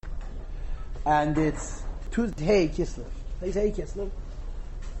And it's Tuesday, Kislev. They say Kislev.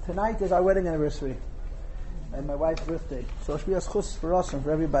 Tonight is our wedding anniversary and my wife's birthday. So it should be a schus for us and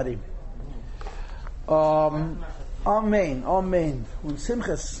for everybody. Amen. Amen. Und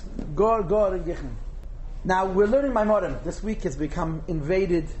Simchas. Gor and Gichen. Now we're learning Maimorim. This week has become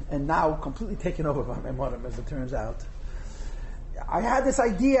invaded and now completely taken over by Maimorim, as it turns out. I had this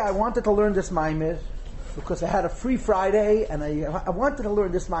idea. I wanted to learn this Maimir because I had a free Friday, and I wanted to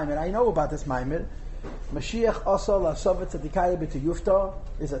learn this Maimir. I know about this Maimir. Mashiach Osol Asovet Tzadikaya B'Tu Yufta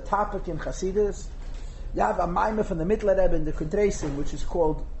is a topic in Chassidus. You have a Maimir from the Mittler Rebbe in the Kuntresim, which is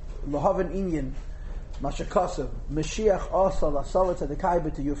called Lahavan Inyan. Mashakasav, Mashiach Osal Asavat Tzadikaya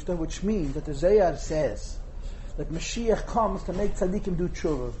B'Tu Yufta, which means that the Zayar says that Mashiach comes to make tzaddikim do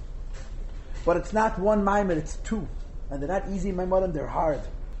tshuva. But it's not one maimer, it's two. And they're not easy maimerim, they're hard.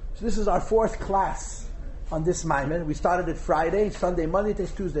 So this is our fourth class on this maimer. We started it Friday, Sunday, Monday,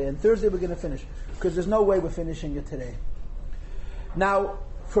 today's Tuesday, and Thursday we're going to finish, because there's no way we're finishing it today. Now,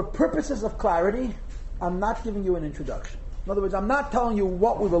 for purposes of clarity, I'm not giving you an introduction. In other words, I'm not telling you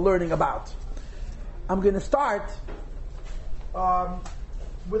what we were learning about. I'm going to start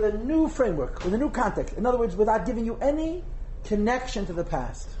with a new framework, with a new context. In other words, without giving you any connection to the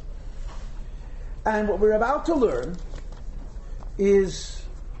past. And what we're about to learn is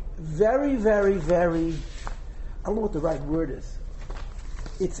very, very, very, I don't know what the right word is.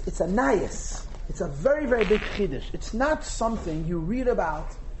 It's a nayas. It's a very, very big chiddush. It's not something you read about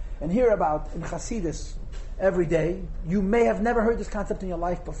and hear about in Chassidus every day. You may have never heard this concept in your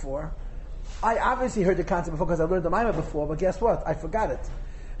life before. I obviously heard the concept before because I learned the Maimah before, but guess what? I forgot it.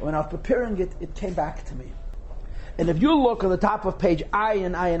 And when I was preparing it, it came back to me. And if you look on the top of page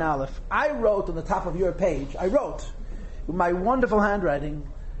Ayin Aleph, I wrote on the top of your page, I wrote with my wonderful handwriting,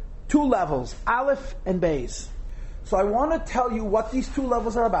 2 levels, Aleph and Beis. So I want to tell you what these 2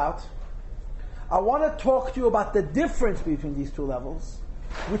 levels are about. I want to talk to you about the difference between these 2 levels,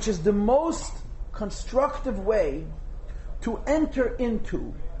 which is the most constructive way to enter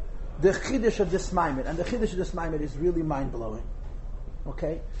into the Chiddush of this Maimed. And the Chiddush of this Maimed is really mind-blowing.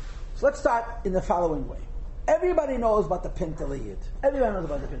 Okay? So let's start in the following way. Everybody knows about the Pintel Yid. Everybody knows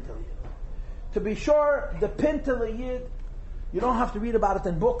about the Pintel Yid. To be sure, the Pintel Yid, you don't have to read about it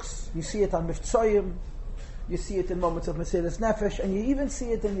in books. You see it on Miftsoyim. You see it in moments of Mesiras Nefesh. And you even see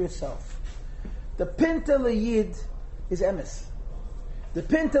it in yourself. The Pintel Yid is emes. The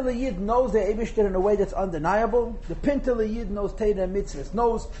Pintel Yid knows the Eibishter in a way that's undeniable. The Pintel Yid knows Torah and Mitzvahs,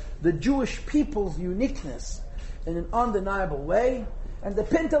 knows the Jewish people's uniqueness in an undeniable way. And the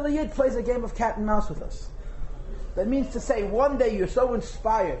Pintel Yid plays a game of cat and mouse with us. That means to say, one day you're so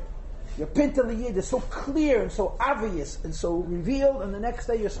inspired, your Pintel Yid is so clear and so obvious and so revealed, and the next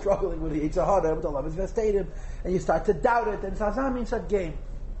day you're struggling with the Yetzer Hara, with the Love Vestadim, and you start to doubt it, and Sazam means that game.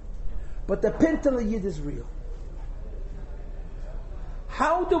 But the Pintel Yid is real.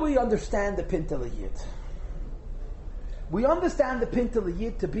 How do we understand the Pintel Yid? We understand the Pintel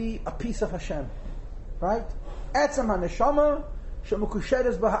Yid to be a piece of Hashem, right? Etzem HaNeshama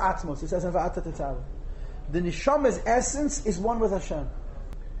shemukusheres b'ha'atzmos. It says in Va'ata Tetzaveh. The Neshama's essence is one with Hashem.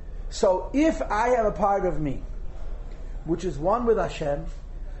 So if I have a part of me which is one with Hashem,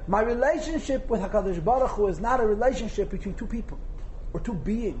 my relationship with HaKadosh Baruch Hu is not a relationship between 2 people, or 2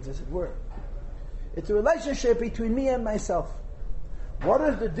 beings, as it were. It's a relationship between me and myself. What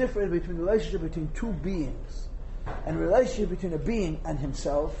is the difference between the relationship between 2 beings and the relationship between a being and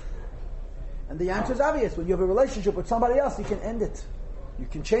himself? And the answer is obvious. When you have a relationship with somebody else, you can end it. You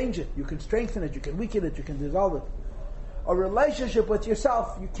can change it. You can strengthen it. You can weaken it. You can dissolve it. A relationship with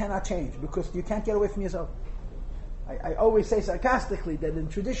yourself, you cannot change because you can't get away from yourself. I always say sarcastically that in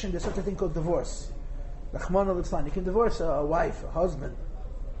tradition there's such a thing called divorce. You can divorce a wife, a husband.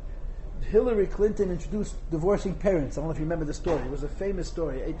 Hillary Clinton introduced divorcing parents. I don't know if you remember the story. It was a famous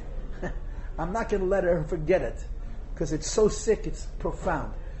story. I'm not going to let her forget it because it's so sick, it's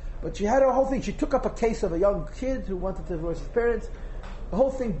profound. But she had her whole thing. She took up a case of a young kid who wanted to divorce his parents. The whole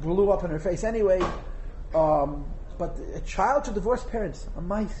thing blew up in her face anyway. But a child should divorce parents. A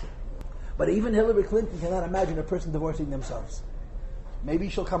mice. But even Hillary Clinton cannot imagine a person divorcing themselves. Maybe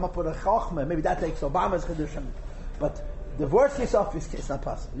she'll come up with a chokhmah. Maybe that takes Obama's chiddushim. But divorce yourself is not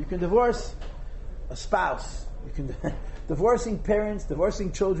possible. You can divorce a spouse. You can divorcing parents,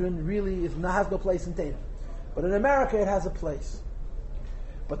 divorcing children really has no place in Torah. But in America it has a place.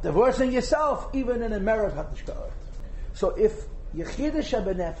 But divorcing yourself, even in America, hat nicht geort. So if Yechidah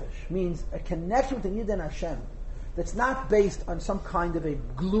Benefesh means a connection with the Yid and Hashem that's not based on some kind of a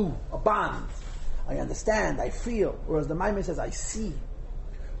glue, a bond. I understand, I feel, or as the Maimon says, I see.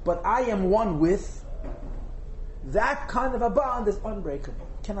 But I am one with. That kind of a bond is unbreakable,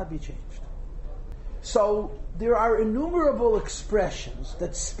 cannot be changed. So there are innumerable expressions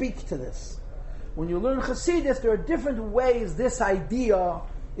that speak to this. When you learn Chassidus, there are different ways this idea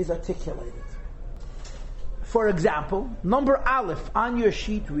is articulated. For example, number Aleph on your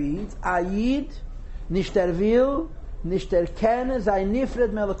sheet reads, Ayid nishter vil nishter ken zay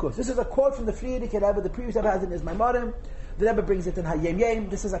nifred melakus. This is a quote from the Frierdiker Rebbe, the previous Rebbe has it in his Maimarim. The Rebbe brings it in Hayem Yem.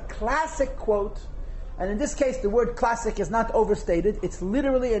 This is a classic quote, and in this case the word classic is not overstated. It's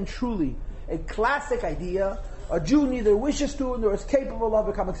literally and truly a classic idea. A Jew neither wishes to nor is capable of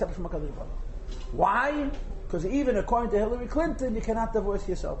becoming accepted from HaKadosh Baruch Hu. Why? Because even according to Hillary Clinton, you cannot divorce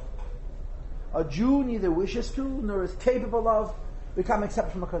yourself. A Jew neither wishes to nor is capable of becoming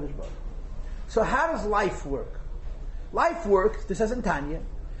accepted from HaKadosh Baruch Hu. So how does life work? Life works, this says in Tanya,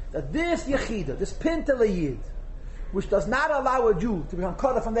 that this Yechida, this Pintel Yid, which does not allow a Jew to become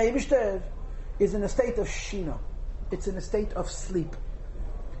cut off from the Eibishter, is in a state of Shina. It's in a state of sleep.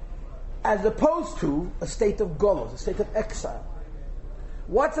 As opposed to a state of Golos, a state of exile.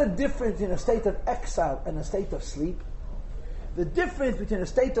 What's the difference in a state of exile and a state of sleep? The difference between a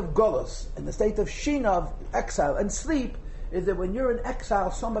state of Golos and the state of Shina, of exile and sleep, is that when you're in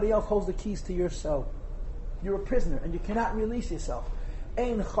exile, somebody else holds the keys to your cell. You're a prisoner and you cannot release yourself.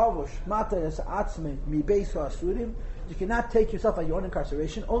 Ein chavush mata es atzme mi beiso asurim. You cannot take yourself out of your own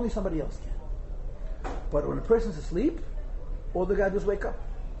incarceration. Only somebody else can. But when a person's asleep, all they gotta do is wake up.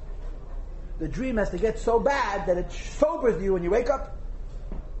 The dream has to get so bad that it sobers you when you wake up.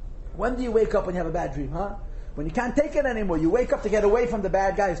 When do you wake up when you have a bad dream, huh? When you can't take it anymore. You wake up to get away from the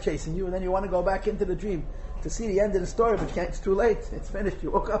bad guys chasing you, and then you want to go back into the dream to see the end of the story, but you can't, it's too late. It's finished.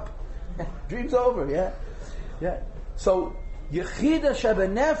 You woke up. Dream's over, yeah? Yeah. So, Yechida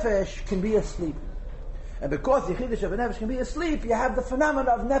Shebenefesh can be asleep. And because Yechida Shebenefesh can be asleep, you have the phenomenon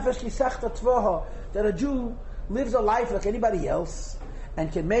of Nefesh Kisachta Tvoha, that a Jew lives a life like anybody else,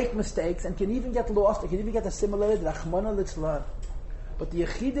 and can make mistakes, and can even get lost, and can even get assimilated, Rachmana Litzlan. But the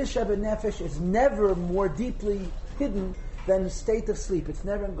Yechida Shebenefesh is never more deeply hidden than the state of sleep. It's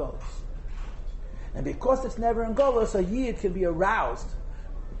never in Golos. And because it's never in Golos, a Yid can be aroused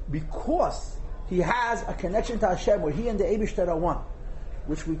because he has a connection to Hashem where he and the Eibishter are one,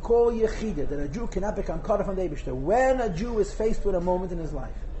 which we call Yechida, that a Jew cannot become cut off from the Eibishter. When a Jew is faced with a moment in his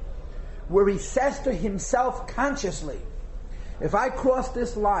life where he says to himself consciously, if I cross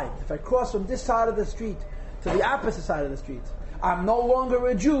this line, if I cross from this side of the street to the opposite side of the street, I'm no longer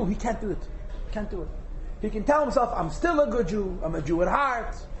a Jew. He can't do it. Can't do it. He can tell himself, I'm still a good Jew. I'm a Jew at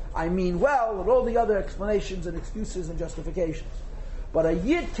heart. I mean well, and all the other explanations and excuses and justifications. But a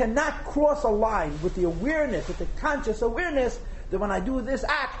Yid cannot cross a line with the awareness, with the conscious awareness that when I do this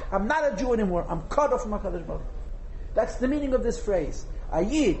act, I'm not a Jew anymore. I'm cut off from HaKadosh Baruch Hu. That's the meaning of this phrase. A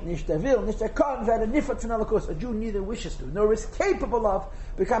Yid, nishter vil, nishter kan, nifrat von Elokus. A Jew neither wishes to, nor is capable of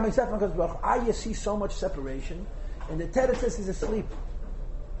becoming accepted from HaKadosh Baruch Hu. You see so much separation. And the Teresis is asleep.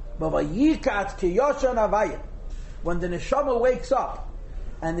 When the neshama wakes up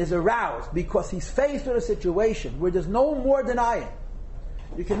and is aroused because he's faced with a situation where there's no more denying,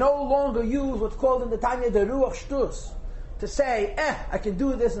 you can no longer use what's called in the Tanya the Ruach Shtus to say, I can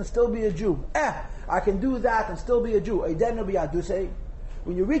do this and still be a Jew. I can do that and still be a Jew.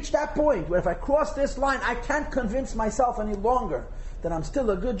 When you reach that point where if I cross this line, I can't convince myself any longer that I'm still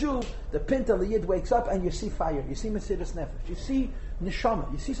a good Jew, the Pintel Yid wakes up and you see fire, you see Mesiras Nefesh, you see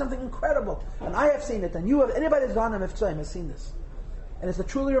Neshama, you see something incredible. And I have seen it, and anybody who's gone to Miftzayim has seen this. And it's a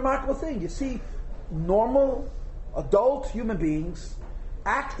truly remarkable thing. You see normal, adult human beings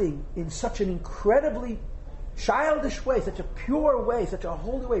acting in such an incredibly childish way, such a pure way, such a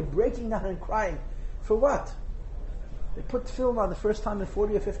holy way, breaking down and crying. For what? They put film on the first time in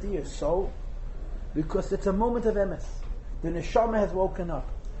 40 or 50 years. So? Because it's a moment of emes. The neshama has woken up.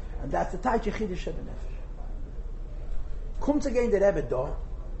 And that's the Taich Yechida Shebenefesh. Comes again the Rebbe do.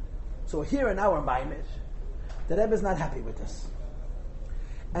 So here in our Maimer, the Rebbe is not happy with this.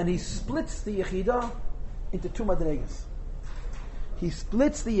 And he splits the Yechida into two madregas. He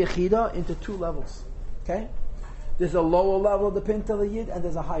splits the Yechida into two levels. Okay? There's a lower level of the Pintel Yid and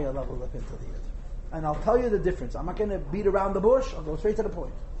there's a higher level of the Pintel Yid. And I'll tell you the difference. I'm not going to beat around the bush. I'll go straight to the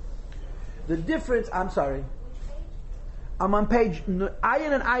point. The difference, I'm on page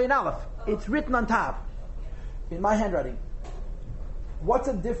Ayin and Ayin Aleph. It's written on top, in my handwriting. What's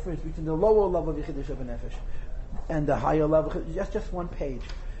the difference between the lower level of Yechida Shebenefesh and the higher level? Just one page.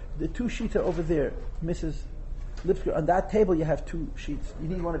 The two sheets are over there. Mrs. Lipsker, on that table you have two sheets. You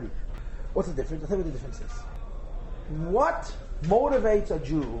need one of each. What's the difference? I'll tell you what the difference is. What motivates a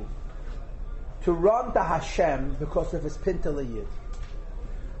Jew to run to Hashem because of his Pintel Yid?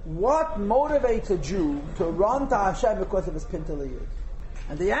 What motivates a Jew to run to Hashem because of his Pintel Yid?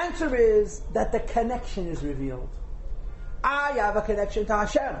 And the answer is that the connection is revealed. I have a connection to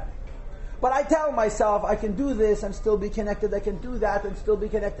Hashem. But I tell myself I can do this and still be connected, I can do that and still be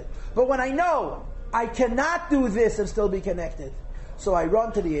connected. But when I know I cannot do this and still be connected, so I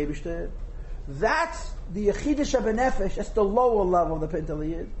run to the Eibishter, that's the Yechidah Shabenefesh, that's the lower level of the Pintel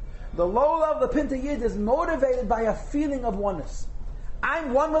Yid. The lower level of the Pintel Yid is motivated by a feeling of oneness.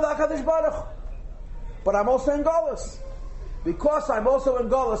 I'm one with HaKadosh Baruch Hu, but I'm also in Golus. Because I'm also in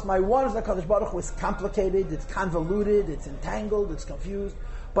Golus, my oneness with HaKadosh Baruch Hu is complicated, it's convoluted, it's entangled, it's confused.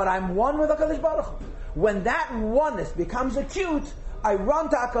 But I'm one with HaKadosh Baruch Hu. When that oneness becomes acute, I run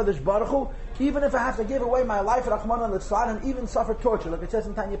to HaKadosh Baruch Hu, even if I have to give away my life at Rachmana Litzlan and even suffer torture, like it says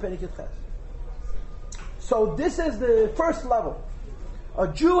in Tanya Perek Yud Ches. So this is the first level. A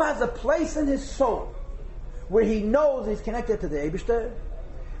Jew has a place in his soul where he knows he's connected to the Eibishter,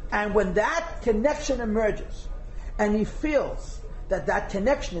 and when that connection emerges, and he feels that that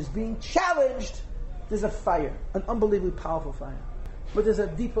connection is being challenged, there's a fire, an unbelievably powerful fire. But there's a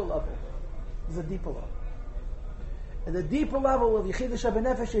deeper level. There's a deeper level. And the deeper level of Yechidah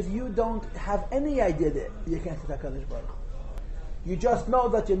Shabenefesh is you don't have any idea that you're connected to HaKadosh Baruch Hu. You just know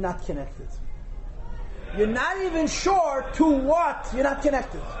that you're not connected. You're not even sure to what you're not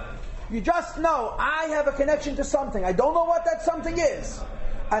connected. You just know, I have a connection to something. I don't know what that something is.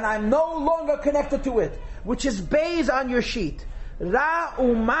 And I'm no longer connected to it. Which is based on your sheet. Ra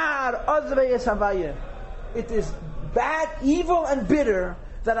umar ozveyes havayeh. It is bad, evil, and bitter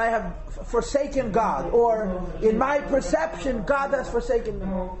that I have forsaken God, or in my perception, God has forsaken me.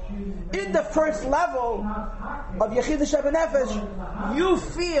 In the first level of Yechidah Shabenefesh, you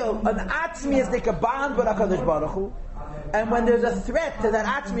feel an atzmiyas bond with HaKadosh Baruch Hu, and when there's a threat to that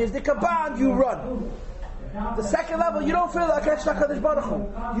atzmiyas bond, you run. The second level, you don't feel like HaKadosh Baruch Hu.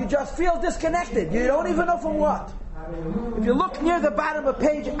 You just feel disconnected. You don't even know from what. If you look near the bottom of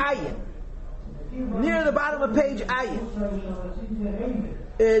page Ayin, near the bottom of page Ayin,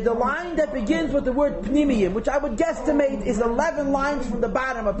 the line that begins with the word Pnimiyim, which I would guesstimate is 11 lines from the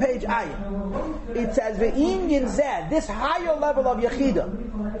bottom of page Ayin. It says, Ve'inyin zeh, this higher level of Yechidah,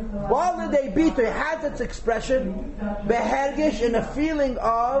 while the Bitoy has its expression, Behergish, in a feeling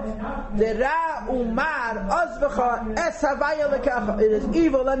of, the Ra Umar Azvecha Es Havaya Lekacha. It is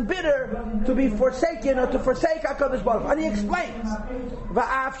evil and bitter to be forsaken or to forsake HaKadosh Baruch Hu. And he explains,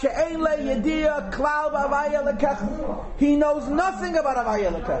 Va'af she'ein le yediyah klal b'Havaya Lekacha. He knows nothing about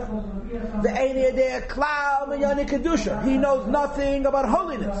Havaya Lekacha. Ve'ein yediyah klal b'Yani Kedusha. He knows nothing about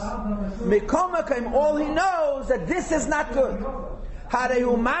holiness. Mikomakim, all he knows that this is not good.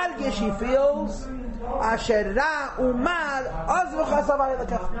 Harehu margish, he feels, asher ra umar azvuchas Havaya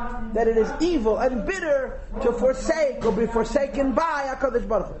Lekacha, that it is evil and bitter to forsake or be forsaken by HaKadosh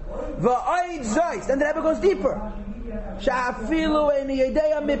Baruch Hu. Va'oid zois, then the Rebbe goes deeper. He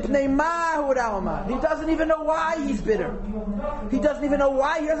doesn't even know why he's bitter. He doesn't even know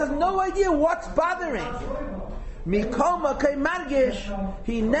why. He has no idea what's bothering. Mikoma kei margish,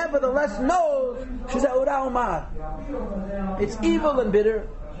 he nevertheless knows it's evil and bitter.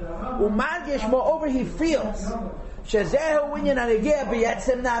 Umargish, moreover, he feels this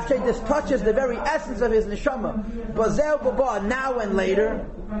touches the very essence of his neshama. Now and later,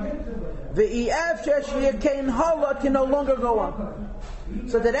 can no longer go on.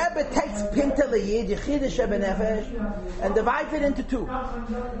 So the Rebbe takes Pintel Yid, Yechidah Shabenefesh, and divides it into two.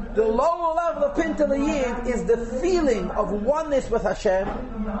 The lower level of Pintel Yid is the feeling of oneness with Hashem,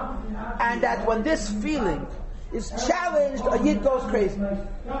 and that when this feeling is challenged, a Yid goes crazy.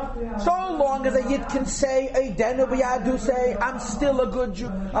 So long as a Yid can say, Eidenu b'yadu, say, I'm still a good Jew,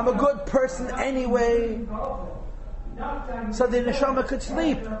 I'm a good person anyway, so the neshama could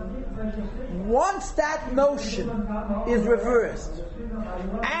sleep. Once that notion is reversed,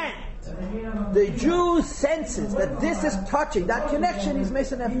 and the Jew senses that this is touching, that connection is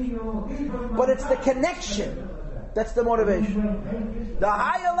Mesa Nefesh. But it's the connection that's the motivation. The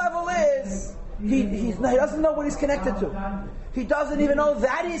higher level is, he doesn't know what he's connected to. He doesn't even know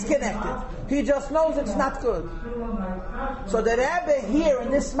that he's connected. He just knows it's not good. So the Rebbe here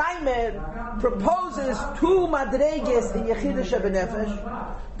in this Maimer proposes two madreges in Yechidah Shabenefesh.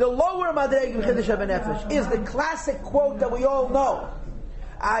 The lower madreg in Yechidah Shabenefesh is the classic quote that we all know.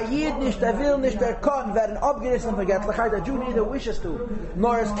 A Yid nicht will nicht kann werden abgerissen von Göttlichkeit. A Jew neither wishes to,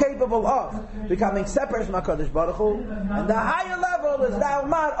 nor is capable of becoming separate from HaKadosh Baruch Hu. And the higher level is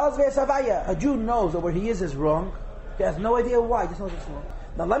Ra'umar Ozveis Havaya. A Jew knows that where he is wrong. He has no idea why, just knows it's wrong.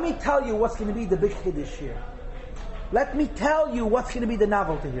 Now let me tell you what's going to be the big Chiddush here. Let me tell you what's going to be the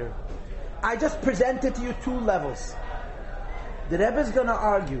novelty here. I just presented to you two levels. The Rebbe is going to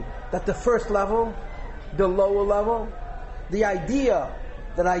argue that the first level, the lower level, the idea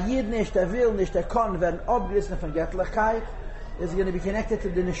that a Yid nicht, der will nicht, der kann werden abgerissen von Göttlichkeit, is going to be connected to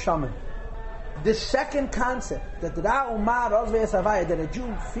the Neshama. The second concept, that that a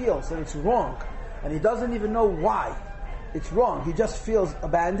Jew feels that it's wrong, and he doesn't even know why it's wrong, he just feels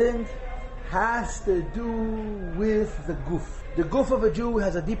abandoned, has to do with the guf. The guf of a Jew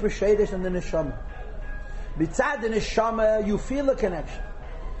has a deeper Chodesh than the Neshama. Mitzad the Neshama, you feel a connection.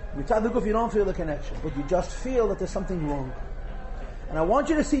 Mitzad the guf, you don't feel a connection, but you just feel that there's something wrong. And I want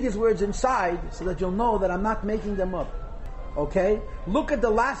you to see these words inside so that you'll know that I'm not making them up. Okay? Look at the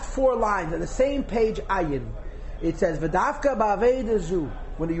last 4 lines on the same page, Ayin. It says, V'davka ba'aveidazu,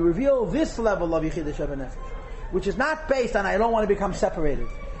 when you reveal this level of Yechidah Sheva Nefesh, which is not based on I don't want to become separated,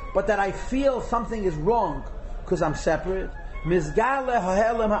 but that I feel something is wrong because I'm separate, Mizgale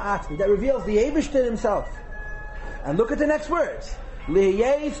ha'helem ha'atmi, that reveals the Eibishter himself. And look at the next words.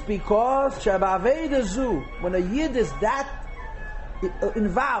 Liyes, because Shabaveidazu, when a Yid is that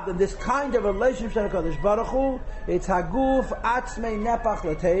involved in this kind of relationship with HaKadosh Baruch Hu, it's haguf atzmei nepach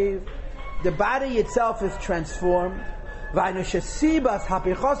l'teiv. The body itself is transformed. V'aynushesibas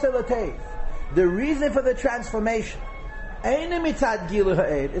hapichos l'teiv. The reason for the transformation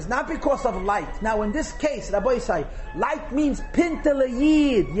is not because of light. Now, in this case, Rabbi say, light means pinta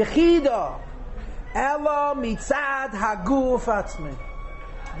l'yid, yechida. Ela mitzad haguf atzmei.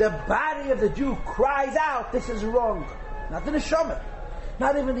 The body of the Jew cries out, this is wrong. Not the neshama,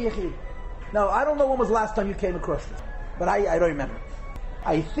 not even the yechid. Now, I don't know when was the last time you came across this, but I don't remember.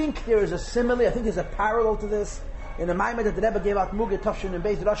 I think there is a simile, I think there's a parallel to this in the Maimed that the Rebbe gave out Mugeh Tafshin and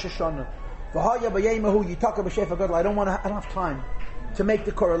Beis Rosh Hashanah. V'haya b'yeimahu yitaka b'shefa gadol. I don't have time to make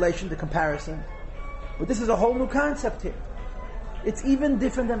the correlation, the comparison. But this is a whole new concept here. It's even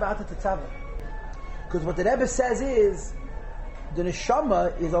different than V'ata Tetzaveh. Because what the Rebbe says is, the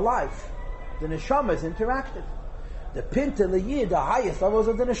neshama is alive. The neshama is interactive. The pinta l'yid, the highest levels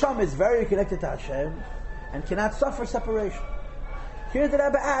of the neshama, is very connected to Hashem and cannot suffer separation. Here the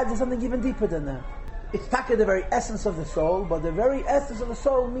Rebbe adds there's something even deeper than that. It's taka the very essence of the soul, but the very essence of the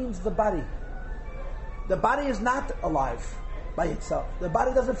soul means the body. The body is not alive by itself. The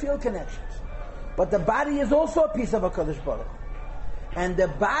body doesn't feel connections. But the body is also a piece of HaKadosh Baruch Hu. And the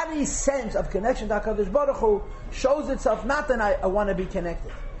body's sense of connection to HaKadosh Baruch Hu shows itself not that I want to be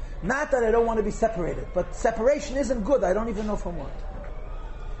connected, not that I don't want to be separated, but separation isn't good, I don't even know from what.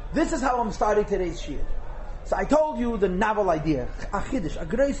 This is how I'm starting today's shiur. So I told you the novel idea, a chiddush, a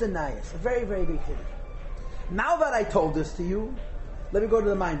grois nayas, a very, very big chiddush. Now that I told this to you, let me go to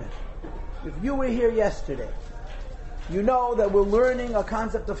the Maimed. If you were here yesterday, you know that we're learning a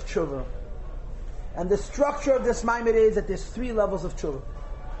concept of tshuva. And the structure of this Maimed is that there's 3 levels of tshuva.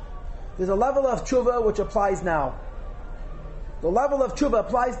 There's a level of tshuva which applies now. The level of tshuva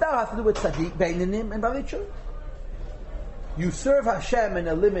applies now has to do with tzaddik, beinanim, and bali tshuva. You serve Hashem in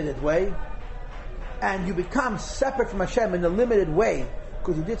a limited way, and you become separate from Hashem in a limited way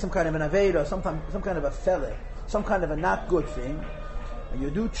because you did some kind of an aveda, some kind of a fele, some kind of a not good thing, and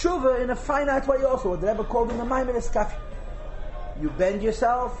you do tshuva in a finite way also, what the Rebbe called in the Maimed is kafi. You bend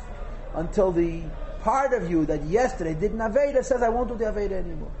yourself until the part of you that yesterday did an aveda says, I won't do the aveda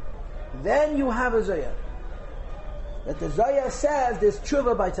anymore. Then you have a zayah. That the zayah says there's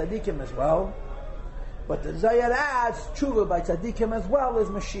tshuva by tzaddikim as well, but the zayah adds tshuva by tzaddikim as well as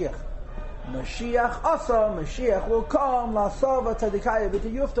Mashiach. Mashiach also, Mashiach will come, la'asava tzadikaya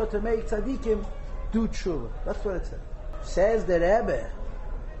v'tiyufta, to make tzaddikim do tshuva. That's what it says. Says the Rebbe,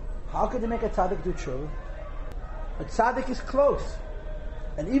 how could you make a tzaddik do tshuva? A tzaddik is close.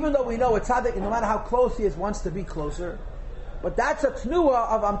 And even though we know a tzaddik, no matter how close he is, wants to be closer, but that's a tnuah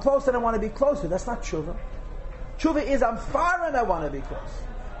of I'm close and I want to be closer. That's not tshuva. Tshuva is I'm far and I want to be close.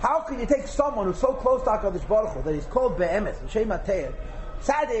 How can you take someone who's so close to HaKadosh Baruch Hu that he's called be'emes, Shem Ateh,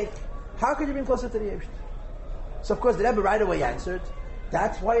 tzaddik, how could you bring closer to the Eibishter? So of course the Rebbe right away answered,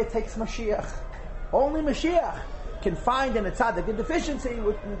 that's why it takes Mashiach. Only Mashiach can find in a tzaddik a deficiency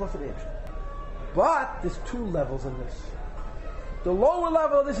with being closer to the Eibishter. But there's 2 levels of this. The lower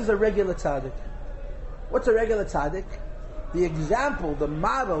level of this is a regular tzaddik. What's a regular tzaddik? The example, the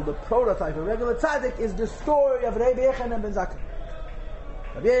model, the prototype of a regular tzaddik is the story of Rabbi Yehonason ben Zakkai.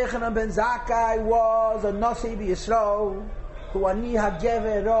 Rabbi Yehonason ben Zakkai was a nasi b'Yisrael who ani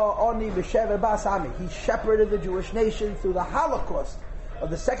hagever ro oni b'shever bas ami. He shepherded the Jewish nation through the Holocaust of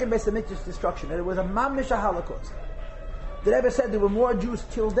the second Beis Hamikdash destruction. And it was a mamish Holocaust. The Rebbe said there were more Jews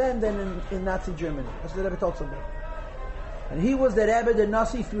killed then than in Nazi Germany. That's what the Rebbe told somebody. And he was the Rebbe, the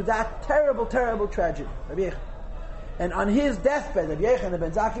Nasi, through that terrible, terrible tragedy. Rabbi Yehonason. And on his deathbed, Rabbi Yehonason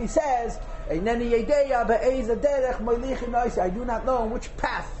ben Zakkai says, I do not know on which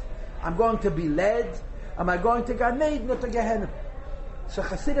path I'm going to be led. Am I going to Gan Eden or to Gehenna? So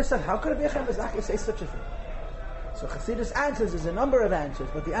Chassidus said, how could a Bechem Bezachia say such a thing? So Chassidus answers, there's a number of answers,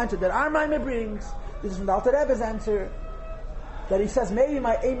 but the answer that our Maimah brings, this is from the Alter Rebbe's answer, that he says, maybe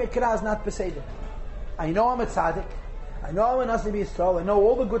my Emek Ra is not Beseder. I know I'm a tzaddik, I know I'm a Nasi B'Yisrael, I know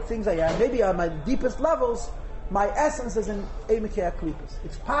all the good things I am, maybe on my deepest levels, my essence is in Emek Klipos.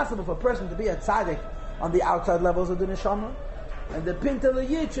 It's possible for a person to be a tzaddik on the outside levels of the Neshama, and the Pintel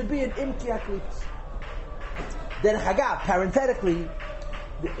Yid should be in Imki Klipos. Then Hagab, parenthetically,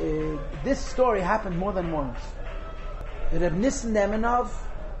 this story happened more than once. Reb Nissen Nemenov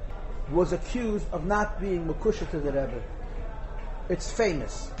was accused of not being Mekusha to the Rebbe. It's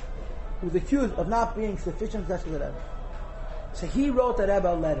famous. He was accused of not being sufficient to the Rebbe. So he wrote the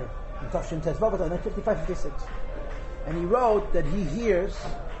Rebbe a letter in Tafshin Tezvav, 55-56. And he wrote that he hears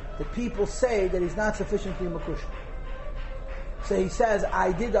that people say that he's not sufficiently Mekusha. So he says,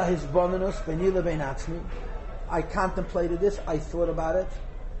 I did a Hizbonanus Benila Beinatzmi. I contemplated this, I thought about it,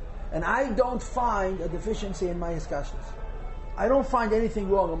 and I don't find a deficiency in my Hiskashas. I don't find anything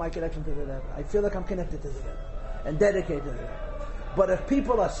wrong with my connection to the Rebbe. I feel like I'm connected to the Rebbe and dedicated to the Rebbe. But if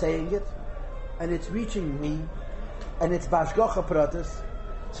people are saying it, and it's reaching me, and it's Bashgocha Pratis,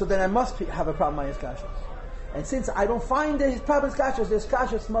 so then I must have a problem with my Hiskashas. And since I don't find his problem with Hiskashas, the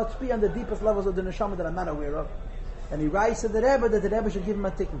Hiskashas must be on the deepest levels of the Neshama that I'm not aware of. And he writes to the Rebbe that the Rebbe should give him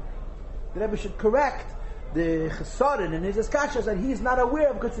a tikkun. The Rebbe should correct the chesaron in his Hiskashas that he's not aware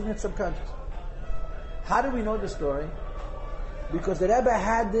of because it's in his subconscious. How do we know the story? Because the Rebbe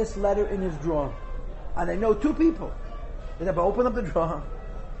had this letter in his drawer. And I know two people. The Rebbe opened up the drawer,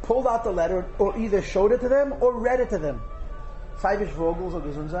 pulled out the letter, or either showed it to them or read it to them. Feivish Vogels or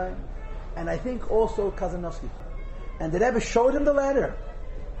Gesundsein, and I think also Kazanovsky. And the Rebbe showed him the letter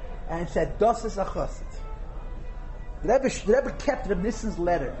and said, Das is a chassid. The Rebbe kept Reb Nissen's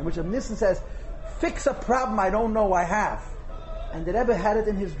letter, in which Reb Nissen says, fix a problem I don't know I have. And the Rebbe had it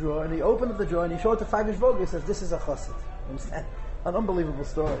in his drawer, and he opened up the drawer, and he showed it to Feivish Vogel, and says, this is a chassid. Understand? An unbelievable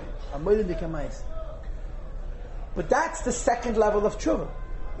story. But that's the second level of tshuva.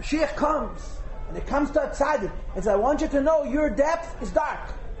 Mashiach comes, and it comes to a tzaddik, and says, I want you to know your depth is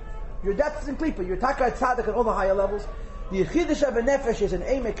dark. Your depth is in klipa. You're taka a tzaddik at all the higher levels. The Yechidish of a nefesh is an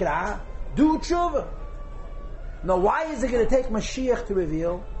emek ra. Do tshuva. Now, why is it going to take Mashiach to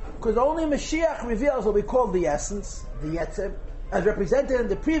reveal? Because only Mashiach reveals what we call the essence, the yetzer, as represented in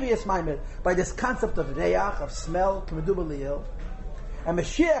the previous Maimed by this concept of reach, of smell, k'meduba liyil. And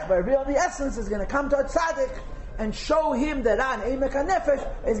Mashiach, by revealing the essence, is going to come to a tzaddik and show him that an emek nefesh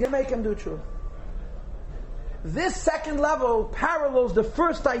is going to make him do tshuva. This second level parallels the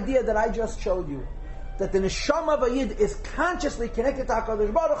first idea that I just showed you, that the neshama of a yid is consciously connected to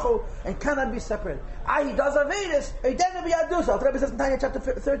HaKadosh Baruch Hu and cannot be separated. He does Avedis, he doesn't be Adusa. The Rebbe says in Tanya chapter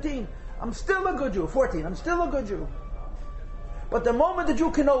 13, I'm still a good Jew. 14, I'm still a good Jew. But the moment the Jew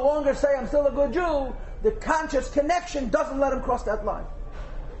can no longer say, I'm still a good Jew, the conscious connection doesn't let him cross that line.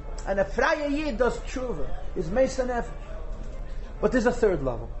 And a Freya Yid does tshuva, is Mesa Nefesh. But there's a third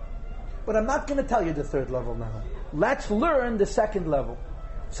level. But I'm not going to tell you the third level now. Let's learn the second level.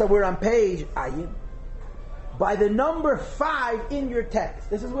 So we're on page Ayin. By the number 5 in your text.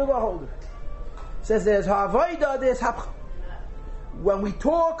 This is where we're holding. It says there's Ha'avoida, there's Hapcha. When we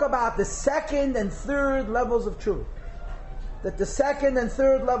talk about the second and third levels of tshuva, that the second and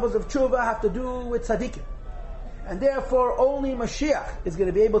third levels of tshuva have to do with tzaddikim, and therefore only Mashiach is going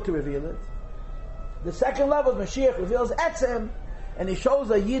to be able to reveal it. The second level, Mashiach reveals etzem, and he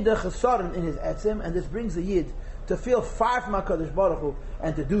shows a yid a chesaron in his etzem, and this brings the yid to feel far from HaKadosh Baruch Hu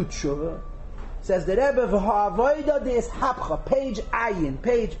and to do tshuva. Says the Rebbe, v'ha'avoida des hapcha, page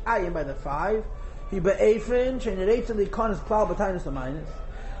ayin by the 5. He be'efen, she'nereitzah li'kon is klal b'tainus l'mainus.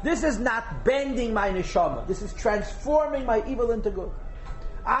 This is not bending my neshama. This is transforming my evil into good.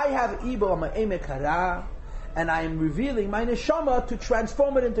 I have evil on my emek hara, and I am revealing my neshama to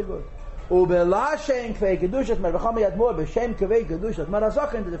transform it into good. U'be'la she'en kvei kedushat mervacham yadmor b'shem kvei kedushat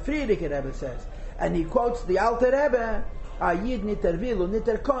marazochen, the Friedrich Rebbe says, and he quotes the Alter Rebbe, a Yid niter vilu,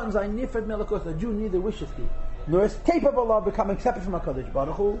 niter kon, zayin nifred melakos, the Jew neither wishes to, nor is capable of becoming separate from HaKadosh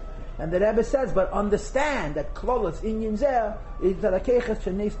Baruch Hu. And the Rebbe says, but understand that klolos inyan zeh is tarakeches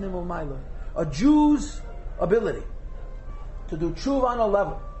sheneis nimul maila. A Jew's ability to do tshuva on a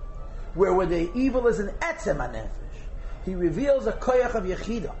level where the evil is an etzem hanefesh, he reveals a koyach of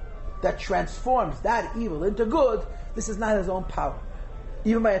yechida that transforms that evil into good. This is not his own power,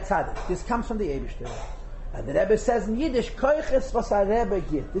 even by a tzaddik. This comes from the Eibishter. And the Rebbe says in Yiddish, koyches was a Rebbe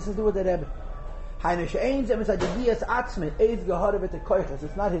git. This is the word the Rebbe. It's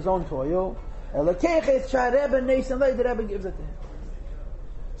not his own toil. The Rebbe gives it to him.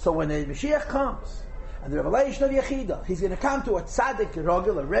 So when the Mashiach comes, And the revelation of Yechidah, he's going to come to a tzaddik, a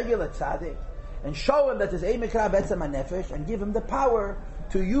regular tzaddik, and show him that his Eimikra Betzem HaNefesh, and give him the power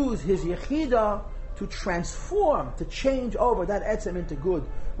to use his Yechidah to transform, to change over that Etzem into good,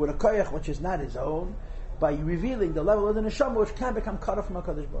 with a koyach which is not his own, by revealing the level of the neshama which can become cut off from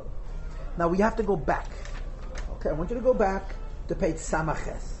HaKadosh Baruch. Now we have to go back. Okay, I want you to go back to page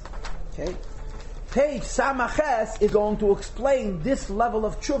Samaches. Okay? Page Samaches is going to explain this level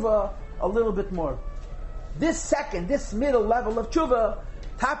of tshuva a little bit more. This middle level of tshuva,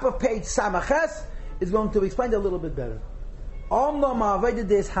 top of page Samaches, is going to explain it a little bit better.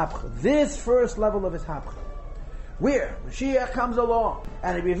 This first level of his hapcha, where Mashiach comes along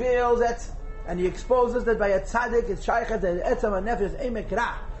and he reveals it, and he exposes that by a tzaddik it's shaykhet that etzam hanefesh emek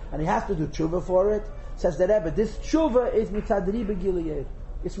ra, and he has to do tshuva for it. Says the Rebbe, this tshuva is mitzad riba giliyed.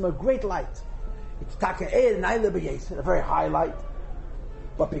 It's from a great light. It's taka'ed and a very high light.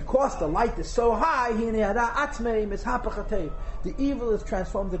 But because the light is so high, the evil is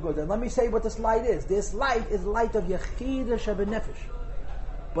transformed to good. And let me say what this light is. This light is light of Yechidah Shebenefesh.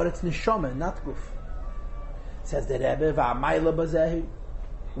 But it's Neshama, not Guf. Says the Rebbe,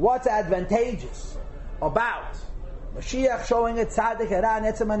 what's advantageous about Mashiach showing a tzaddik hara and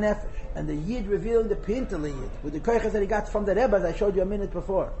etzem hanefesh, and the Yid revealing the pintel Yid with the koiches that he got from the Rebbe, as I showed you a minute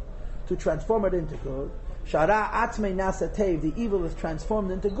before, to transform it into good. Shara atzmei nasa tev, the evil is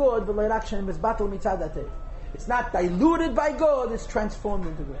transformed into good. V'leirak is battle mitzad hatev. It's not diluted by good; it's transformed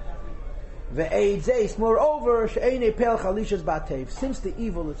into good. Ve'eid zeis, moreover, she'einei pel chalishas batev. Since the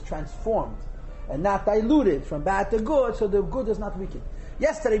evil is transformed and not diluted from bad to good, so the good is not weakened.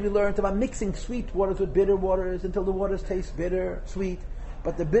 Yesterday we learned about mixing sweet waters with bitter waters until the waters taste bitter, sweet,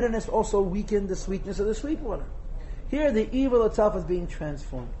 but the bitterness also weakened the sweetness of the sweet water. Here the evil itself is being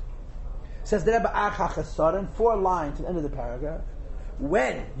transformed. Says the Rebbe Achach 4 lines at the end of the paragraph.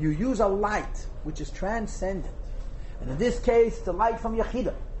 When you use a light which is transcendent, and in this case the light from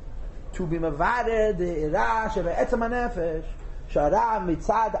Yechidah, to be mavared the ira sheva etzem hanefesh shara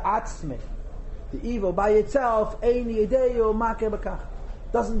mitzad atzmei, the evil by itself ein yedeyu makeh b'kach,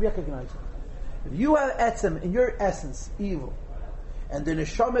 doesn't recognize it. If you have etzem in your essence evil, and the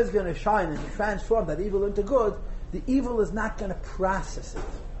neshama is going to shine and transform that evil into good, the evil is not going to process it.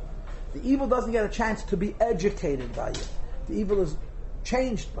 The evil doesn't get a chance to be educated by it. The evil is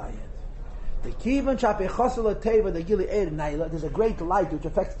changed by it. There's a great light which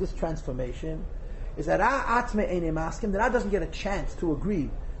affects this transformation. Is that that doesn't get a chance to agree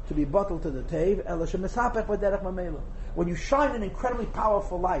to be bottled to the tev. When you shine an incredibly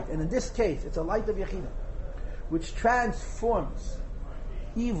powerful light, and in this case it's a light of Yechidah, which transforms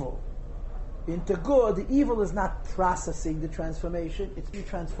evil into good, the evil is not processing the transformation, it's being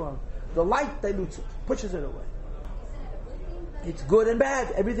transformed. The light dilutes it, pushes it away. It's good and bad.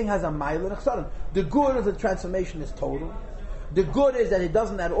 Everything has a mile and a chsaron. The good of the transformation is total. The good is that it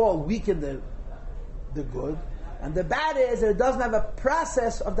doesn't at all weaken the good. And the bad is that it doesn't have a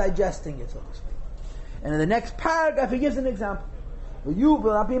process of digesting it, so to speak. And in the next paragraph, he gives an example. For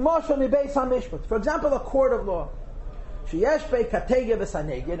example, a court of law. In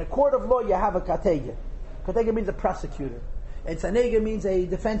a court of law, you have a katege. Katege means a prosecutor. And sanege means a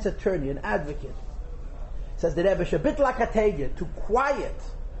defense attorney, an advocate. Says the Rebbe, shebitla katege, to quiet,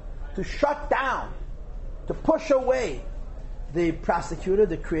 to shut down, to push away the prosecutor,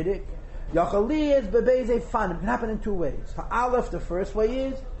 the critic. Yachali is bebeze fan. It can happen in 2 ways. Aleph, the first way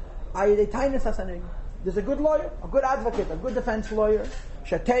is there's a good lawyer, a good advocate, a good defense lawyer.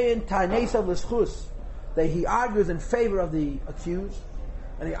 Shatein tainesa l'schus, that he argues in favor of the accused,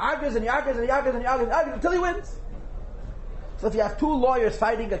 and he argues and he argues and he argues and he argues and he argues until he wins. So if you have 2 lawyers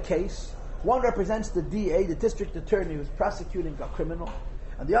fighting a case, one represents the DA, the district attorney who's prosecuting a criminal,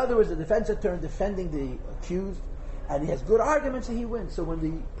 and the other is the defense attorney defending the accused, and he has good arguments and he wins. So when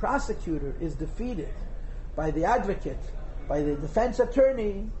the prosecutor is defeated by the advocate, by the defense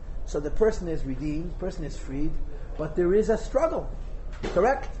attorney, so the person is redeemed, the person is freed, but there is a struggle.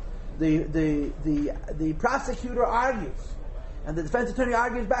 Correct? The prosecutor argues, and the defense attorney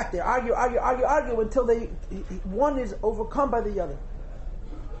argues back. They argue until one is overcome by the other.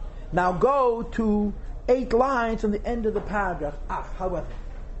 Now go to 8 lines from the end of the paragraph. However,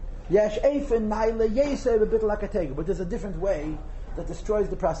 but there's a different way that destroys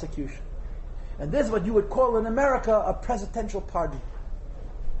the prosecution. And this is what you would call in America a presidential pardon.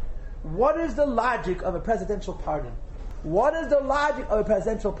 What is the logic of a presidential pardon? What is the logic of a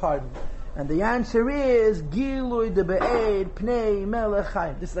presidential pardon? And the answer is Gilui de Be'ed Pnei Melech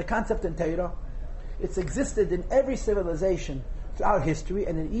Chaim. This is a concept in Torah. It's existed in every civilization throughout history,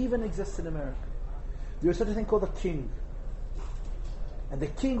 and it even exists in America. There is such a thing called a king. And the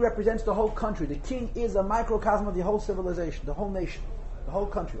king represents the whole country. The king is a microcosm of the whole civilization, the whole nation, the whole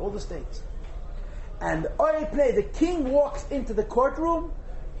country, all the states. And the king walks into the courtroom,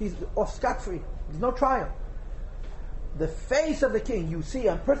 he's off scot-free. There's no trial. The face of the king, you see,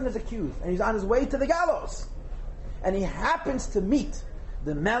 a person is accused, and he's on his way to the gallows. And he happens to meet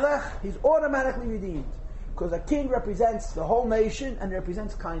the melech, he's automatically redeemed. Because a king represents the whole nation and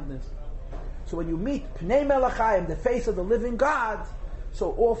represents kindness. So when you meet Pnei Melachayim, the face of the living God,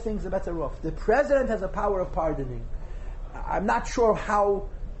 so all things are better off. The president has a power of pardoning. I'm not sure how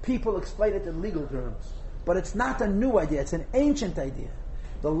people explain it in legal terms, but it's not a new idea, it's an ancient idea.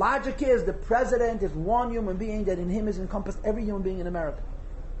 The logic is the president is one human being that in him is encompassed every human being in America.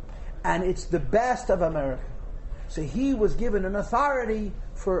 And it's the best of America. So he was given an authority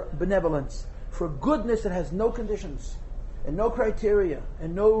for benevolence, for goodness that has no conditions, and no criteria,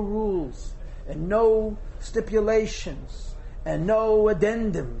 and no rules, and no stipulations, and no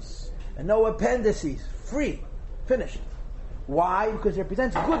addendums, and no appendices. Free. Finished. Why? Because it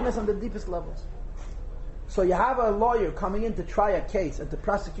represents goodness on the deepest levels. So you have a lawyer coming in to try a case and to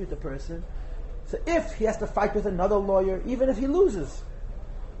prosecute a person. So if he has to fight with another lawyer, even if he loses,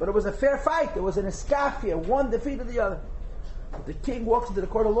 but it was a fair fight, there was an escafia, one defeated the other. The king walks into the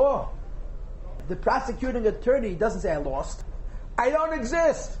court of law. The prosecuting attorney doesn't say, I lost. I don't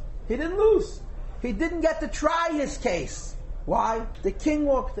exist. He didn't lose. He didn't get to try his case. Why? The king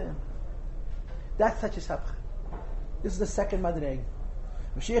walked in. That's such a sabcha. This is the second madrega.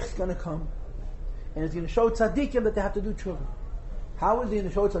 Mashiach is going to come, and he's going to show tzaddikim that they have to do tshuva. How is he going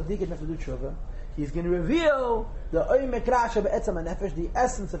to show tzaddikim that they have to do tshuva? He's going to reveal the oimek rasha be'etzam ha'nefesh, the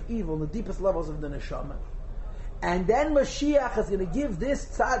essence of evil, the deepest levels of the neshama. And then Mashiach is going to give this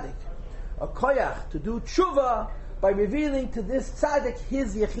tzaddik a koyach to do tshuva by revealing to this tzaddik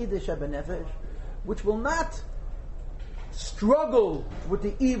his yechidah shebenefesh, which will not struggle with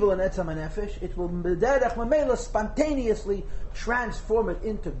the evil in etzam ha'nefesh. It will b'derech mamela spontaneously transform it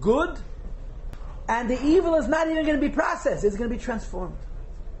into good, and the evil is not even going to be processed, it's going to be transformed.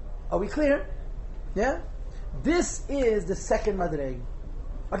 Are we clear? Yeah? This is the second madrega.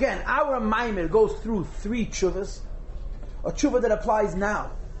 Again, our maimer goes through three tshuvas. A tshuva that applies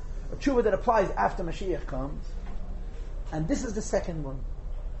now, a tshuva that applies after Mashiach comes, and this is the second one.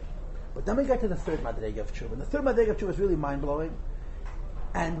 But then we get to the third madrega of tshuva. And the third madrega of tshuva is really mind-blowing.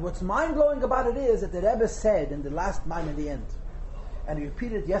 And what's mind-blowing about it is that the Rebbe said in the last mime in the end, and he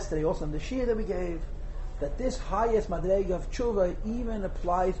repeated it yesterday also in the shir that we gave, that this highest madrega of tshuva even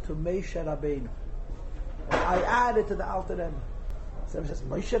applies to Moshe Rabbeinu. And I added to the Alter Rebbe. So Rebbe says,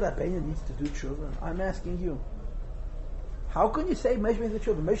 Moshe Rabbeinu needs to do tshuva. I'm asking you, how can you say Moshe Rabbeinu needs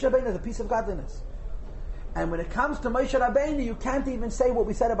to do tshuva? Moshe Rabbeinu is a piece of godliness. And when it comes to Moshe Rabbeinu, you can't even say what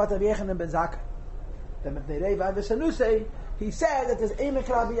we said about Rabbi Yehonason ben Zakkai. He said that there's Eimek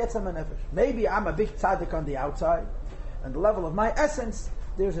Rabbi Yetzam HaNefesh. Maybe I'm a big tzaddik on the outside, and the level of my essence,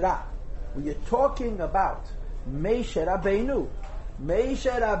 there's Ra. When you're talking about Moshe Rabbeinu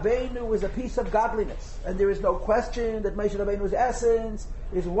is a piece of godliness, and there is no question that Moshe Rabbeinu's essence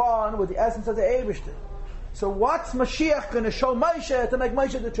is one with the essence of the Eibishter. So what's Mashiach going to show Moshe to make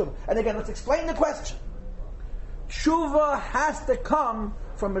Moshe do tshuva? And again, let's explain the question. Tshuva has to come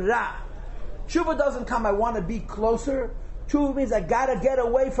from Ra. Tshuva doesn't come, I want to be closer. Tshuva means I got to get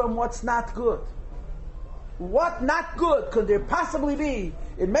away from what's not good. What not good could there possibly be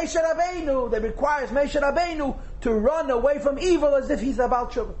in Moshe Rabbeinu that requires Moshe Rabbeinu to run away from evil as if he's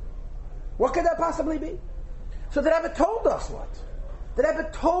about tshuva? What could that possibly be? So the Rebbe told us what? The Rebbe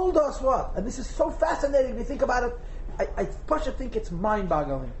told us what? And this is so fascinating if you think about it. I think it's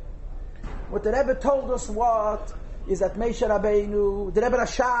mind-boggling. What the Rebbe told us what is that Moshe Rabbeinu, the Rebbe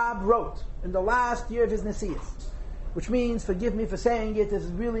Rashab wrote in the last year of his Nesias, which means, forgive me for saying it, this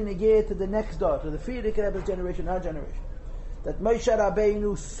is really negate to the next door, to the Friedrich Rebbe's generation, our generation, that Moshe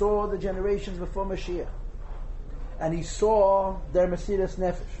Rabbeinu saw the generations before Mashiach, and he saw their Mesiras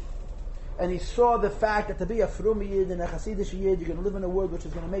Nefesh, and he saw the fact that to be a Frum Yid and a Hasidish Yid, you're going to live in a world which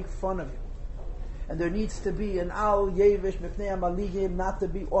is going to make fun of you. And there needs to be an Al Yevish Mipnei Amaligim, not to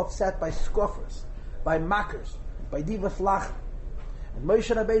be offset by scoffers, by mockers, by divas lach. And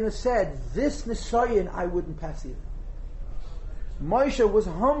Moshe Rabbeinu said, this Nisayin I wouldn't pass either. Moshe was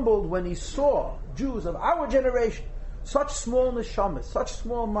humbled when he saw Jews of our generation, such small neshamas, such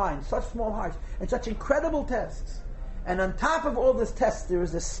small minds, such small hearts, and such incredible tests. And on top of all this tests, there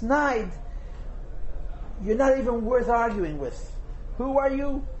is a snide you're not even worth arguing with. Who are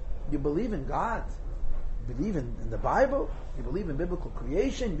you? You believe in God. You believe in the Bible. You believe in biblical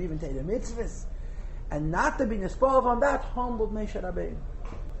creation. You believe in Torah mitzvahs. And not to be nispov on that humbled Moshe Rabbeinu.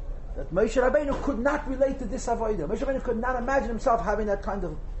 that Moshe Rabbeinu could not relate to this avodah. Moshe Rabbeinu could not imagine himself having that kind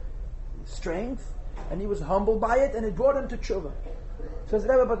of strength, and he was humbled by it, and it brought him to tshuva. Says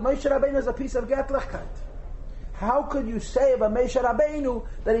Rebbe, but Moshe Rabbeinu is a piece of Gertlichkeit. How could you say about Moshe Rabbeinu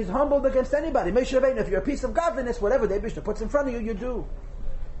that he's humbled against anybody? Moshe Rabbeinu, if you're a piece of godliness, whatever the Eibishter puts in front of you, you do.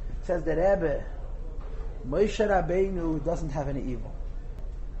 Says the Rebbe, Moshe Rabbeinu doesn't have any evil.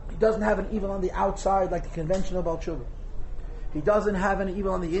 He doesn't have an evil on the outside like the conventional Baal Tshuva. He doesn't have any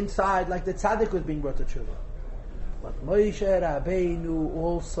evil on the inside like the tzaddik was being brought to tshuva. But Moshe Rabbeinu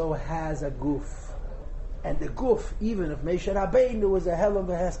also has a guf. And the guf, even if Moshe Rabbeinu is a helam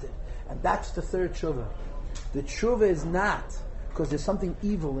v'hesed. And that's the third tshuva. The tshuva is not because there's something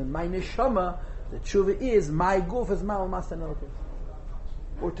evil in my neshama. The tshuva is my guf is ma'al masan elokus.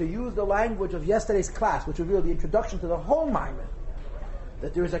 Or to use the language of yesterday's class, which revealed the introduction to the whole Maimer,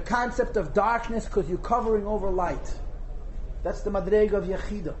 that there is a concept of darkness because you're covering over light. That's the madrega of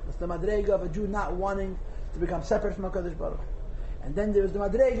Yechida. That's the madrega of a Jew not wanting to become separate from HaKadosh Baruch Hu. And then there's the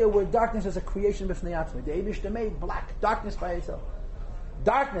madrega where darkness is a creation b'fnei atzmi. The Eibishter made black, darkness by itself.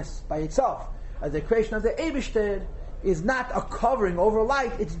 Darkness by itself, as the creation of the Eibishter, is not a covering over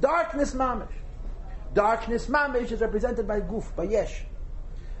light. It's darkness mamish. Darkness mamish is represented by guf, by yesh.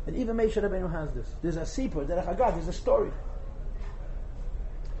 And even Moshe Rabbeinu has this. There's a sipur, there's a story,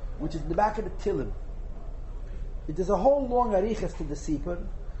 which is in the back of the Tilim. There's a whole long arichas to the sipur,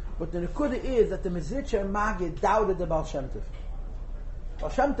 but the nekuda is that the Mezritcher Magid doubted the Baal Shem Tov.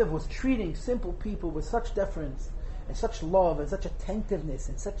 Baal Shem Tov was treating simple people with such deference, and such love, and such attentiveness,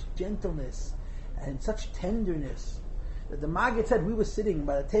 and such gentleness, and such tenderness, that the Magid said, we were sitting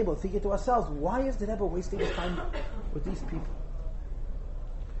by the table thinking to ourselves, why is the Rebbe wasting his time with these people?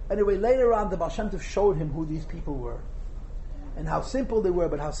 Anyway, later on, the Baal Shem Tov showed him who these people were, and how simple they were,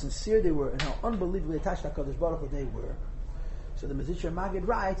 but how sincere they were, and how unbelievably attached to HaKadosh Baruch Hu they were. So the Mezritcher Magid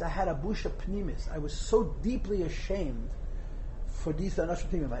writes, I had a busha pnimis. I was so deeply ashamed for these Anashim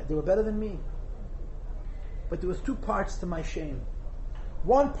Pnimim. They were better than me. But there was two parts to my shame.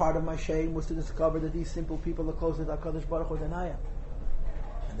 One part of my shame was to discover that these simple people are closer to HaKadosh Baruch Hu than I am.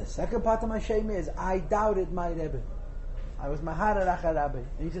 And the second part of my shame is, I doubted my Rebbe. I was Mahara Racha Rabbi.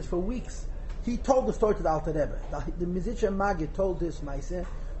 And he says, for weeks, he told the story to the Alter Rebbe. The Mezritcher Magid told this Maaseh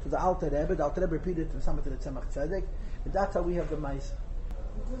to the Alter Rebbe. The Alter Rebbe repeated it to some of the Tzemach Tzedek. And that's how we have the Maaseh.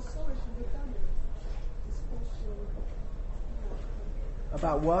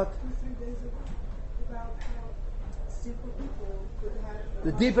 About what? About how simple people could have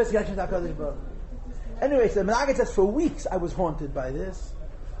the deepest connection to HaKadosh Baruch Hu. Anyway, so the Magid says, for weeks I was haunted by this,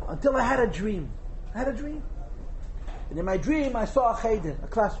 until I had a dream. I had a dream. And in my dream I saw a cheder, a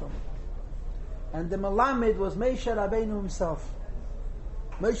classroom. And the Melamed was Moshe Rabbeinu himself.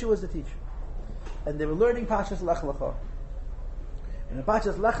 Moshe was the teacher. And they were learning Pashas Lech Lecha. And in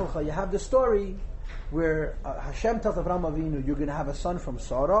Pashas Lech Lecha you have the story where Hashem tells Avraham Avinu, you're going to have a son from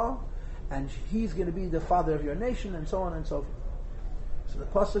Sarah, and he's going to be the father of your nation, and so on and so forth. So the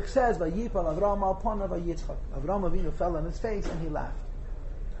pasuk says, "Vayipal Avraham al panav vayitzchak." Avraham Avinu fell on his face and he laughed.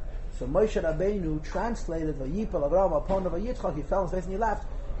 So Moshe Rabbeinu translated, "Vayipal Avraham al panav vayitzchak." He fell on his face and he laughed.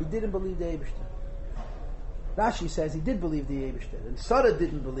 He didn't believe the Eibishter. Rashi says he did believe the Eibishter, and Sarah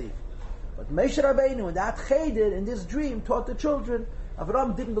didn't believe. But Moshe Rabbeinu in that cheder, in this dream, taught the children.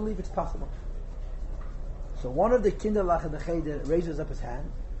 Avraham didn't believe it's possible. So one of the kinderlach in the cheder raises up his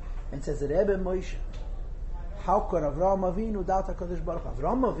hand and says, Rebbe Moshe, how could Avraham Avinu doubt HaKadosh Baruch Hu?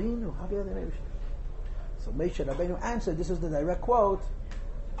 Avraham Avinu, how could he? So Moshe Rabbeinu answered, this is the direct quote,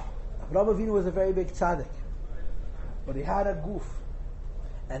 Avraham Avinu was a very big tzaddik, but he had a guf,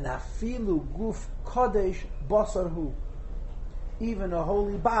 and afilu guf Chodesh basar hu. Even a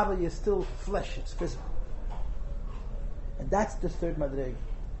holy body is still flesh, it's physical. And that's the third madrega.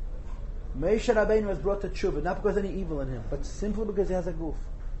 Moshe Rabbeinu was brought to tshuva, not because of any evil in him, but simply because he has a guf.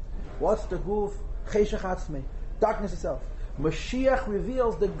 What's the guf? Cheshach atzmei, darkness itself. Mashiach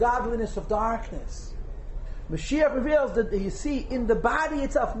reveals the godliness of darkness. Mashiach reveals that you see in the body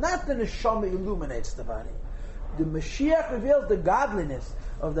itself, not the neshama illuminates the body. The Mashiach reveals the godliness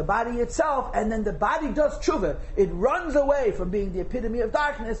of the body itself, and then the body does tshuva. It runs away from being the epitome of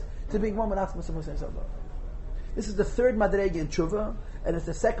darkness to being one with Atzmas HaMoseh. This is the third madrega in tshuva, and it's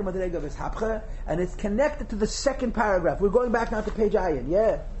the second madrega of his hapcha, and it's connected to the second paragraph. We're going back now to page ayin,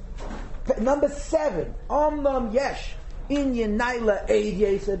 yeah? Number 7, Omnam Yesh, in Yenaila Eid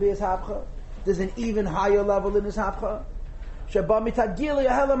Yesa B'His Hapcha. There's an even higher level in his hapcha. Sheba Mitagili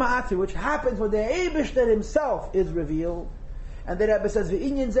Ahela Ma'ati, which happens when the Eibishter himself is revealed. And the Rebbe says,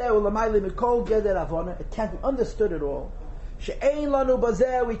 V'inyin Zeh Ulamayli Mikol Geder Avona, it can't be understood at all. She'ein Lanu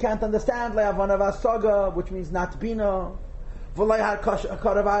Bazeh, we can't understand Le'avona Vasaga, which means not Bina. V'lei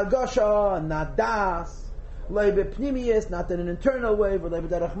ha'karav ha'gasha, not das. Lei b'pnimiyis, not in an internal way. V'lei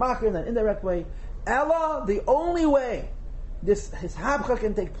b'derech machir, in an indirect way. Ella, the only way this his habcha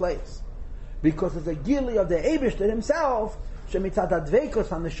can take place, because it's a gili of the Eibishter himself, shemitzad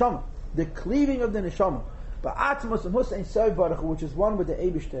adveikus on the neshama, the cleaving of the neshama, but atmos and Hussein Sev Baruch Hu, which is one with the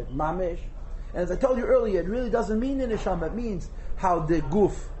Eibishter, mamish. And as I told you earlier, it really doesn't mean the neshama. It means how the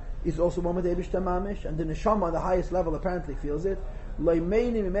guf is also one with the Eibishter mamish, and the neshama on the highest level apparently feels it.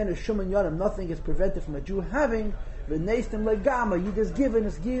 Nothing is prevented from a Jew having the neistim legama. You just given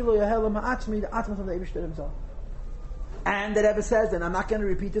is gilo yahelam ha'atzmi, the atmos of the Eibishter himself. And the Rebbe says, and I'm not going to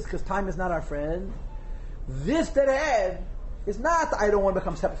repeat this because time is not our friend, this dered is not I don't want to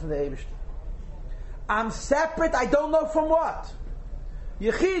become separate from the Eibishter. I'm separate, I don't know from what.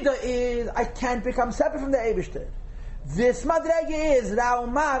 Yechida is I can't become separate from the Eibishter. This madrege is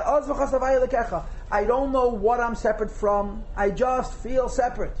Raumar Ozvachas Avaya Lekecha. I don't know what I'm separate from. I just feel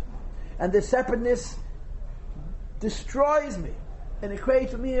separate, and the separateness destroys me, and it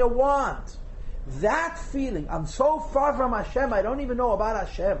creates for me a want. That feeling, I'm so far from Hashem, I don't even know about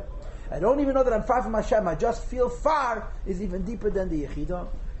Hashem. I don't even know that I'm far from Hashem. I just feel far, is even deeper than the Yechidah.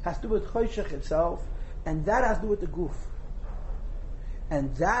 Has to do with Choshech itself, and that has to do with the Guf.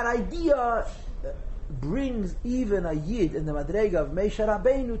 And that idea brings even a Yid in the Madrega of Meshach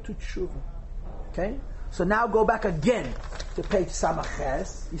Rabbeinu to Tshuva. Okay? So now go back again to page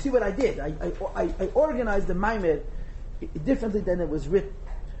Samaches. You see what I did? I organized the Maimed differently than it was written.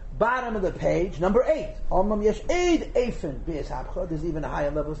 Bottom of the page, number 8. Omam yesh eid efen beis habcha. There's even a higher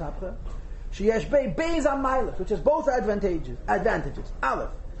level of habcha. Sheyesh beis amaylet, which has both advantages.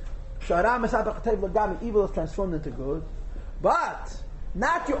 Aleph, sharam es habchatev lagami. Evil is transformed into good, but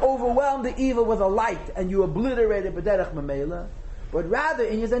not you overwhelm the evil with a light and you obliterate it b'derech mamela, but rather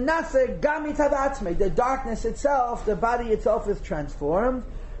in yizanase gami tadatzme. The darkness itself, the body itself, is transformed.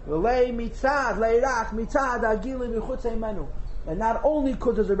 V'lei mitzad leirach mitzad agili michutzei menu. And not only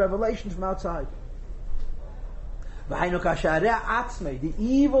because there's a revelation from outside. The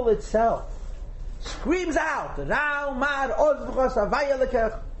evil itself screams out,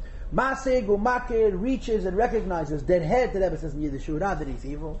 reaches and recognizes that head, the Rebbe says in Yiddish, that he's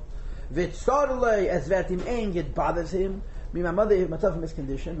evil. It bothers him. My mother, myself in this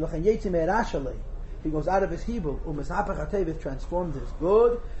condition. He goes out of his hebel, is transformed as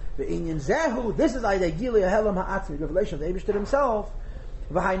good. This is like the Gili Ahelam Ha'atzmi, the revelation of the Eibishter himself.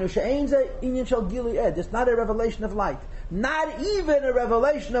 It's not a revelation of light. Not even a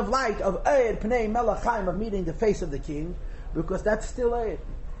revelation of light of Eir Pnei Melachim, of meeting the face of the king, because that's still Eir.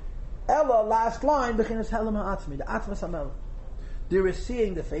 Ella, last line, Bechinas Helam Ha'atzmi, the Atzmas HaMelech. They're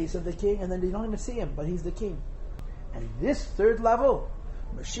seeing the face of the king, and then they don't even see him, but he's the king. And this third level,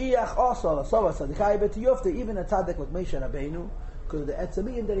 Mashiach also, even a tzaddik like Meshach Rabbeinu, because of the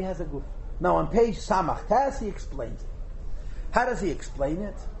etzamiyim that he has a guf. Now on page Samach Tes he explains it. How does he explain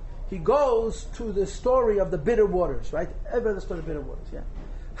it? He goes to the story of the bitter waters, right? Ever the story of bitter waters, yeah?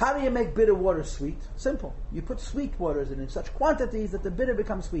 How do you make bitter water sweet? Simple. You put sweet waters in such quantities that the bitter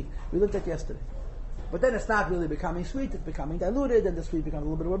becomes sweet. We looked at yesterday. But then it's not really becoming sweet, it's becoming diluted, and the sweet becomes a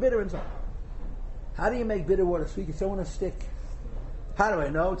little bit more bitter and so on. How do you make bitter water sweet? You throw in a stick. How do I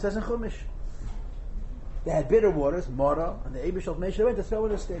know? It says in Chumash. They had bitter waters, Mora, and the Eibush of Meshach went to throw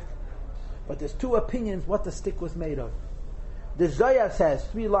in a stick. But there's two opinions what the stick was made of. The Zohar says,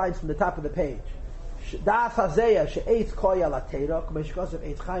 3 lines from the top of the page, that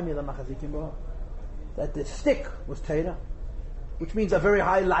the stick was Torah, which means a very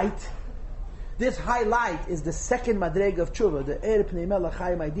high light. This high light is the second madrega of Tshuva, the Eir Pnei Melech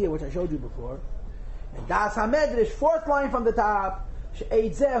Chaim idea, which I showed you before. And Das HaMedrash, 4th line from the top,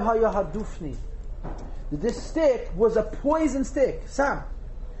 She'eit Zeh Haya Hadufni. This stick was a poison stick. Sam,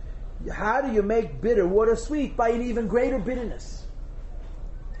 how do you make bitter water sweet? By an even greater bitterness.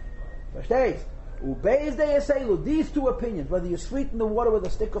 Versteht? These two opinions, whether you sweeten the water with a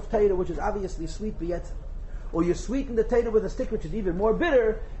stick of Torah, which is obviously sweet, or you sweeten the Torah with a stick which is even more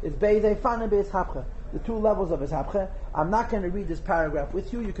bitter, is Beizei Fana Beis Hapcha. The 2 levels of his Hapcha. I'm not going to read this paragraph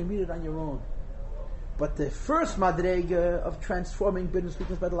with you. You can read it on your own. But the first madrega of transforming bitter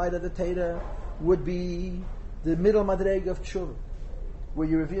sweetness by the light of the Torah would be the middle madrega of Tshuva, where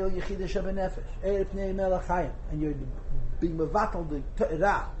you reveal Yechidah Sheba Nefesh, Eir Pnei Melech Chaim, and you're being mevatel the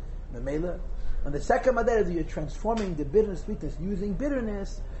Torah, Memela. And the second madrega, you're transforming the bitter sweetness using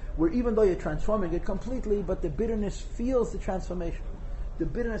bitterness, where even though you're transforming it completely, but the bitterness feels the transformation. The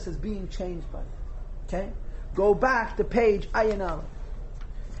bitterness is being changed by it. Okay? Go back to page Ayin Aleph.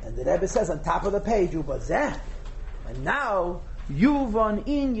 And the Rebbe says on top of the page, Ubazeh. And now Yuvan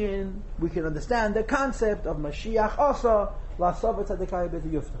Inyan, we can understand the concept of Mashiach Asa, Lasavat Tzadikai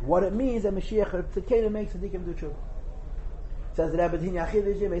B'Yufta. What it means that Mashiach Tzedekah makes Tzadikim do tshuva. Says the Rebbe Hinya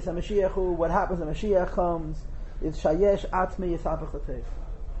Chiddushim, Beis HaMashiach, what happens when Mashiach comes is Shayesh Atzme Yisapach Hatev.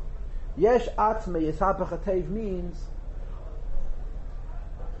 Yesh Atzme Yisapach Hatev means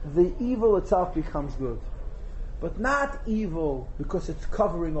the evil itself becomes good. But not evil because it's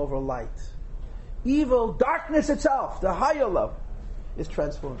covering over light. Evil, darkness itself, the higher level, is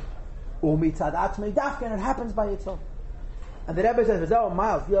transformed. Umitzad Atzme Dafka, and it happens by itself. And the Rebbe says,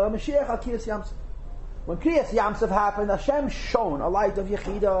 Miles, Mashiach al Kriyas Yamsuf. When Kriyas Yamsuf happened, Hashem shone a light of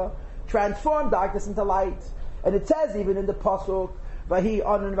Yechidah, transformed darkness into light. And it says even in the Pasuk, Vahi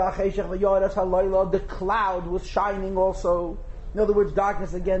Anan V'Acheshech V'Yoras HaLoila, the cloud was shining also. In other words,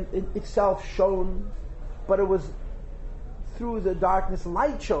 darkness again in itself shone, but it was through the darkness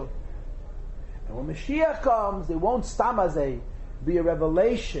light shone. And when Mashiach comes, there won't stamazeh be a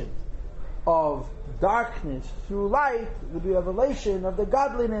revelation of darkness through light. There will be a revelation of the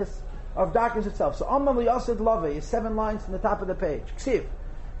godliness of darkness itself. So Amam Liyasid Love is 7 lines from the top of the page. Ksiv,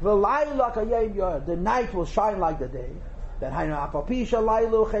 the night will shine like the day. The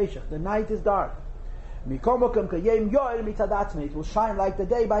night is dark. It will shine like the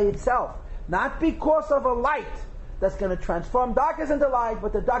day by itself. Not because of a light that's going to transform darkness into light,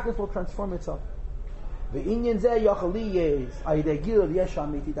 but the darkness will transform itself.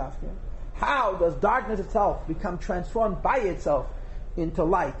 How does darkness itself become transformed by itself into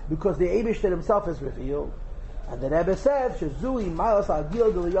light? Because the Eibishter himself is revealed. And the Rebbe says,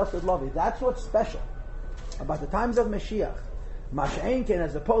 that's what's special about the times of Mashiach.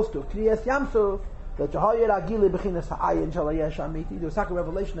 As opposed to Kriyas Yamsuf, that there was a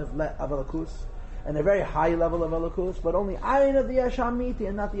revelation of Elokus, and a very high level of Elokus, but only Ayin of the Yesh HaMiti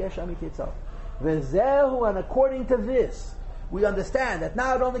and not the Yesh HaMiti itself. And according to this, we understand that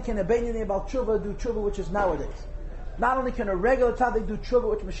not only can a Benyani about Tshuva do Tshuva, which is nowadays, not only can a regular tzaddik do Tshuva,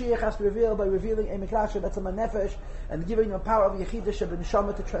 which Mashiach has to reveal by revealing a Mikdash that's a Manefesh and giving the power of Yechidah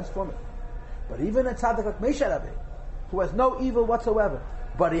Sheb'Neshama to transform it, but even a tzaddik like Machar, who has no evil whatsoever,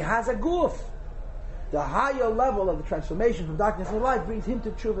 but he has a guf, the higher level of the transformation from darkness to light brings him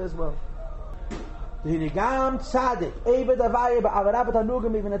to Tshuva as well. Even a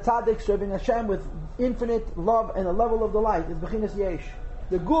tzaddik serving Hashem with infinite love and a level of the light is Bechinas Yesh.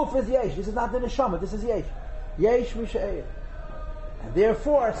 The guf is Yesh. This is not the Neshama, this is Yesh. Yesh Misha'eh. And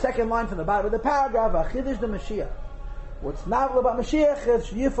therefore, second line from the bottom of the paragraph, Achidish the Mashiach. What's novel about Mashiach is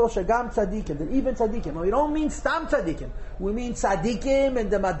Yifol Shagam Tzadikim, that even Tzadikim. And we don't mean Stam Tzadikim. We mean Tzadikim in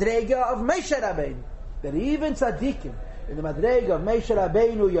the Madrega of Machar Rabbeinu. That even Tzadikim in the Madrega of Machar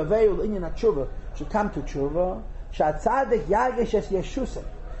Rabbeinu, Yaveul Inyan HaTshuva, should come to Tshuva. Shatzadik Yagesh Es Yeshusah.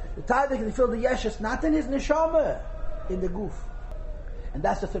 The Tzaddik can feel the Yeshus not in his Neshama, in the Guf. And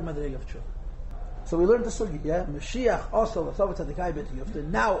that's the third Madrega of Tshuva. So we learned the Sugi, yeah? Mashiach also, Lasavat Tzadikai B'Yufta,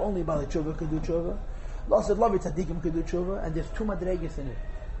 now only Bali Tshuva can do Tshuva. Lasavat Lavi Tzadikim can do Tshuva, and there's 2 Madregas in it.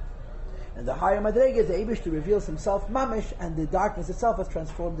 And the higher Madregas, the Eibush reveals himself mamish, and the darkness itself is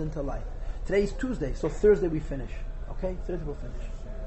transformed into light. Today is Tuesday, so Thursday we finish. Okay? Thursday we'll finish.